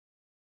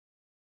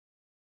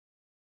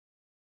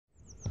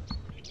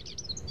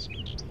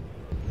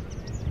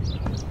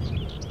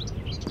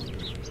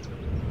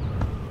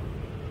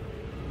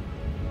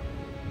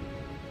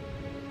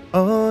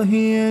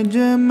يا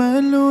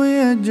جمال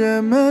يا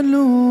جمال،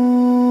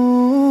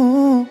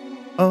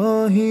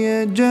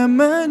 يا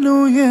جمال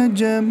يا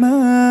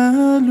جمال،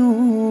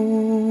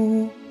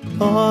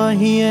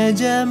 يا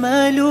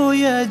جمال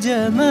يا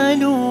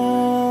جمال،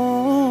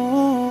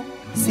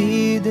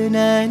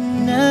 سيدنا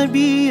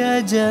النبي يا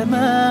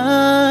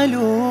جمال.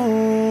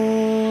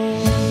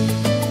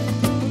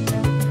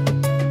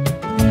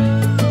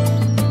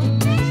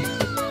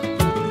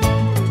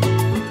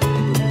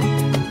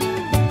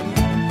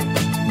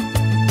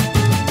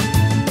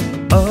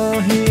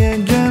 يا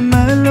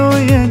جمال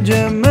يا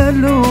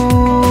جمال،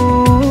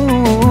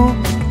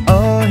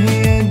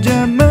 يا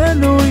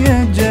جمال يا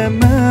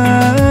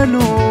جمال،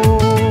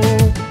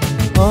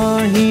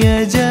 يا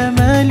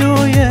جمال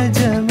يا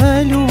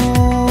جمال،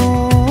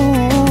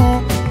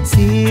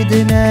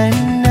 سيدنا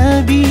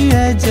النبي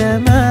يا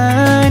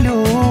جمال.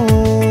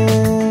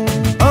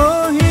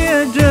 يا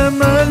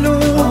جمال،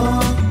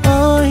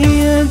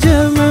 يا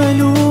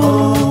جمال،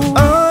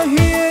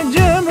 يا جمال، يا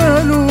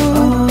جمال،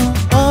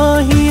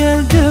 يا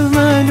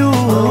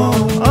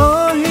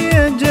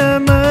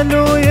جمال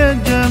يا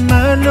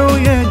جمال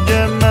يا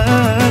جمال، يا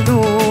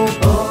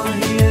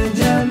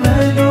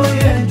جمال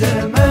يا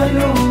جمال،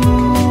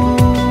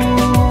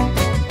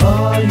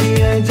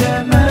 يا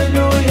جمال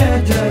يا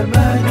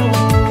جمال،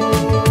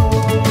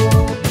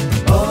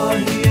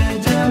 يا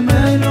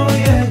جمال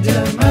يا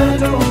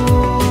جمال،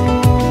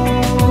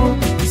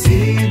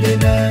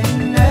 سيدنا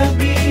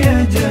النبي يا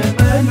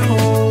جمال.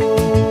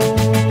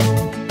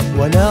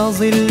 ولا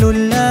ظل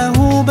له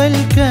بل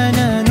كان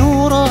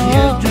نورا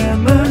يا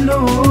جمال،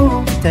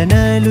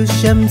 تنال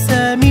الشمس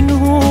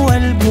منه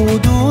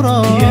والبدور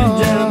يا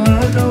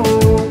جمال،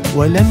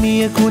 ولم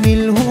يكن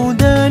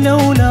الهدى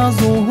لولا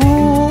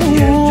ظهوره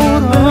يا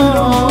جمال،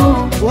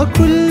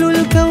 وكل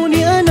الكون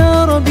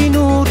أنار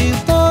بنور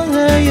طه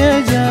يا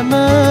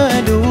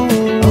جمال.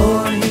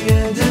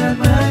 يا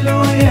جمال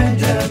يا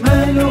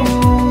جمال،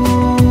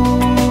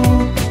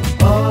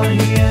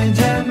 يا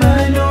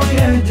جمال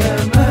يا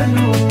جمال،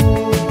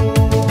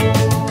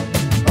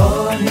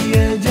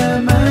 يا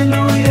جمال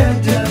يا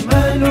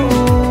جمال،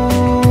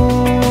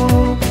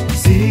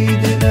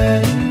 سيدنا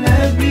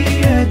النبي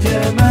يا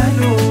جمال.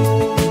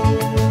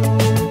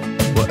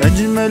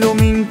 وأجمل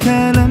منك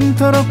لم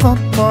تر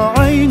قط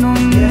عين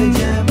يا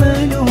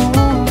جمال،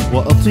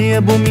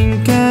 وأطيب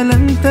منك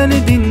لم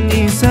تلد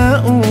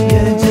النساء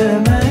يا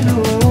جمال،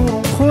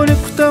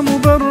 خلقت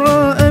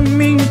مبرأ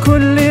من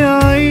كل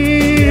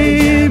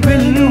عيب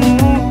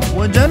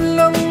وجل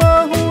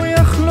الله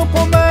يخلق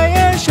ما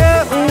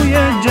يشاء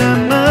يا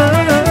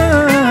جمال.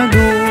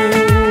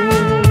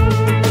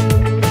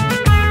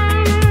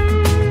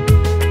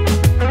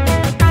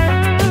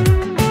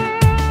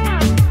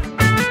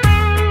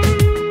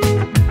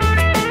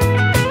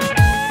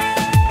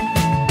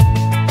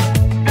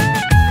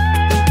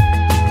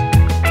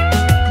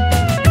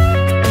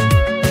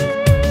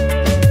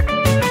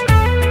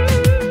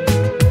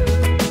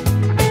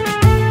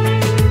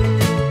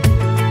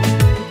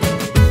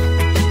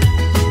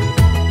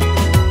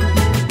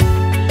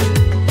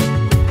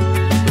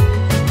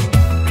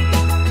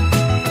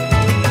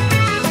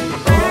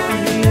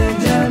 يا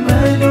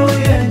جمال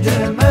يا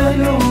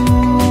جمال،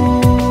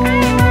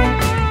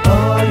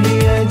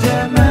 يا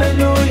جمال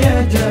يا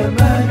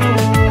جمال،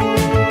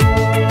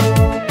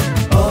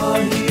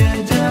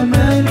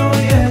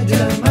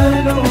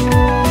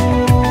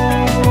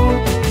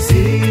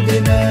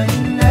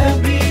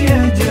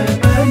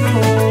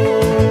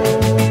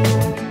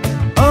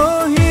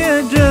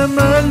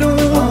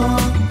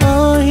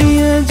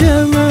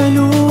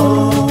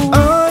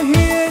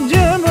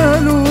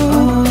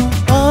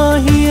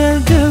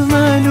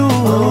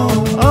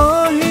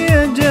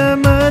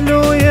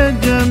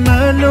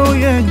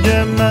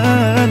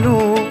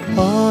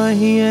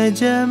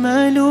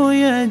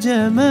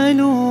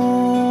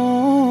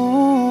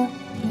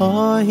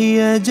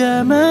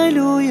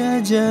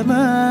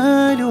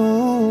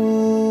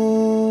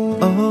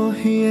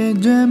 يا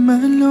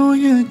جمال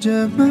يا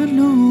جمال،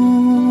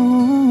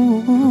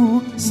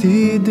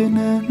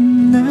 سيدنا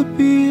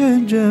النبي يا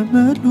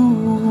جمال.